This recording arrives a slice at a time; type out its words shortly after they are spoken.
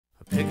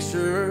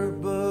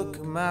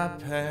my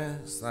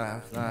past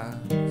life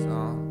lies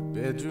on the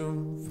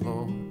bedroom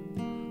floor.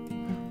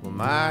 Well,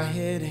 my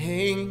head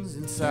hangs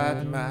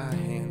inside my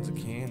hands. I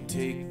can't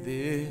take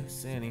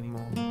this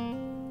anymore.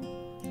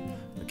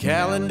 The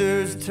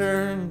calendar's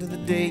turned to the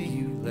day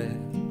you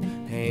left,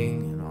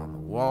 hanging on the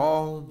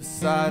wall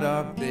beside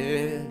our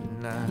bed,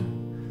 and I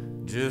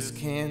just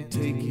can't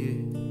take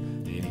it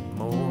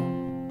anymore.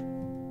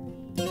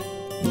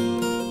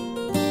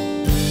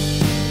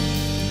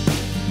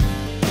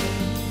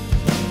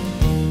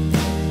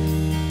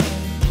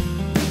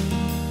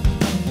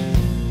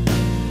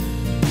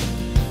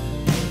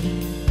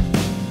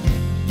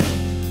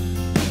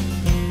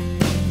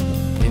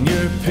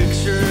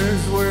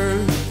 Pictures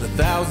worth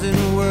 1,000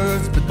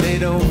 words, but they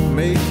don't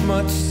make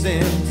much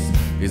sense,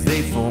 'cause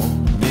they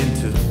form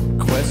into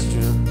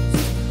questions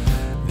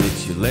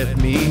that you left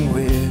me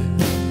with.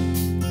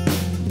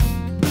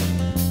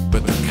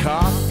 But the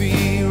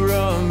coffee,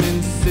 rum,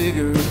 and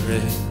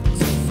cigarettes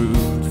are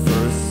food for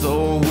a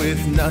soul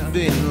with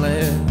nothing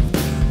left.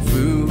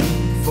 Food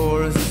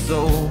for a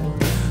soul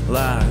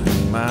like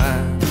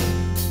mine.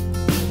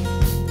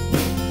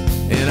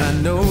 And I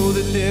know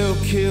that they'll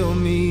kill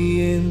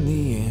me in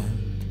the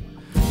end,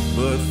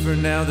 but for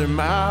now they're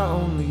my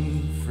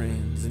only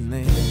friends, and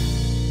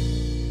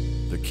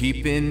they're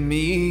keeping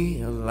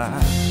me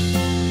alive.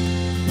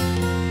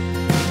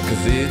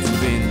 'Cause it's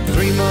been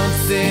 3 months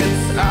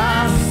since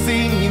I've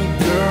seen you,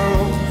 girl.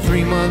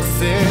 3 months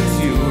since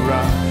you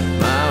rocked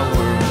my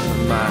world,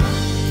 my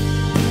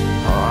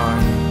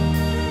heart.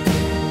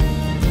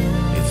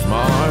 It's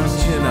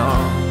marching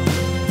on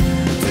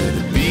to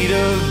the beat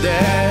of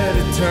that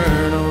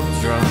eternal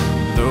drum.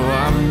 Though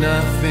I'm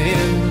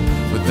nothing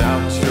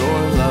without your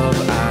love,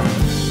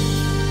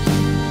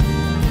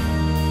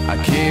 I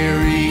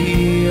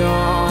carry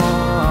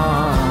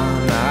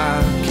on,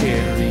 I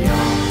carry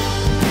on.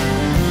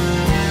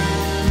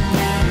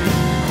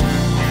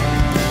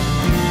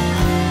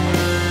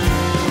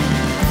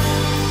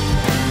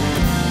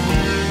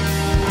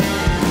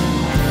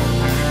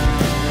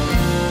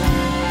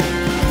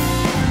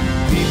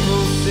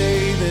 People say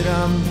that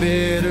I'm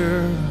better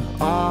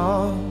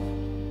off,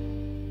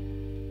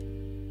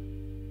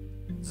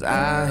 'cause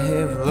I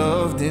have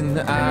loved and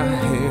I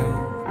have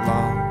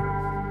lost.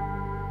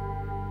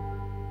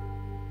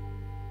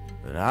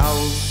 But I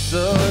was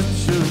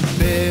such a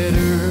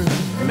better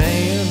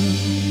man.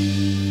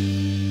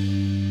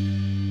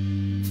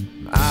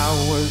 I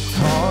worked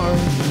hard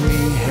and we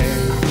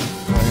had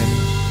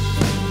plans.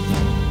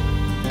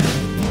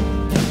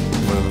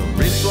 Well, a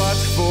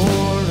wristwatch for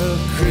a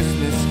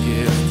Christmas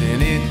gift,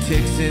 and it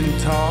ticks and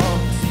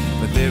talks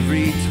with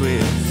every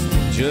twist.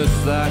 Just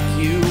like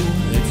you,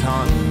 it's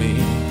haunting me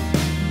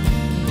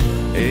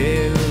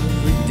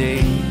every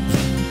day.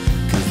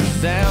 'Cause the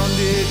sound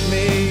it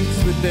makes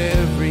with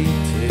every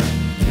tip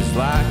is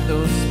like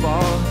those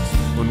sparks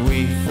when we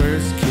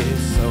first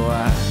kissed. So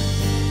I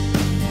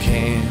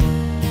can't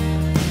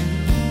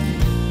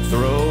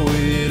throw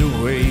it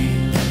away,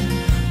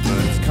 but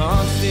its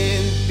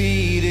constant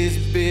beat is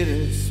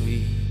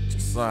bittersweet,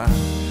 just like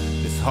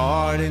this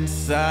heart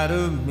inside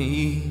of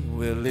me.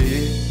 Will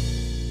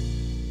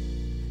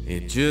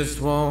it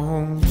just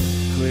won't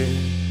quit.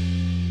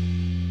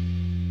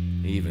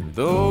 Even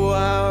though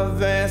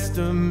I've asked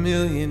a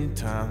million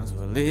times,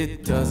 well,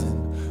 it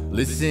doesn't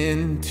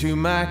listen to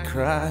my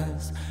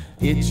cries.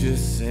 It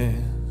just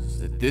says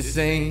that this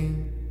ain't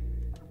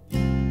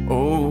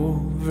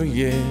over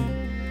yet.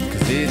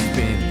 'Cause it's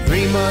been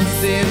 3 months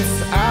since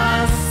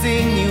I've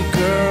seen you,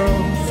 girl.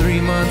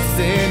 3 months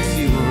since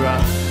you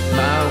rocked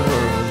my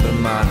world, but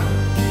my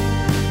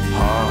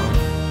heart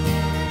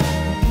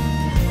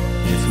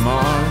is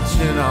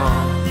marching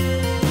on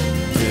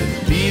to the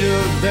beat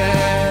of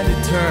that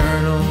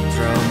eternal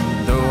drum.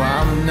 Though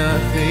I'm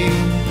nothing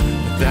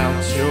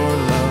without your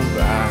love,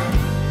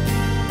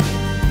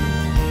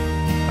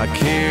 I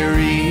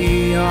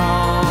carry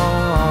on.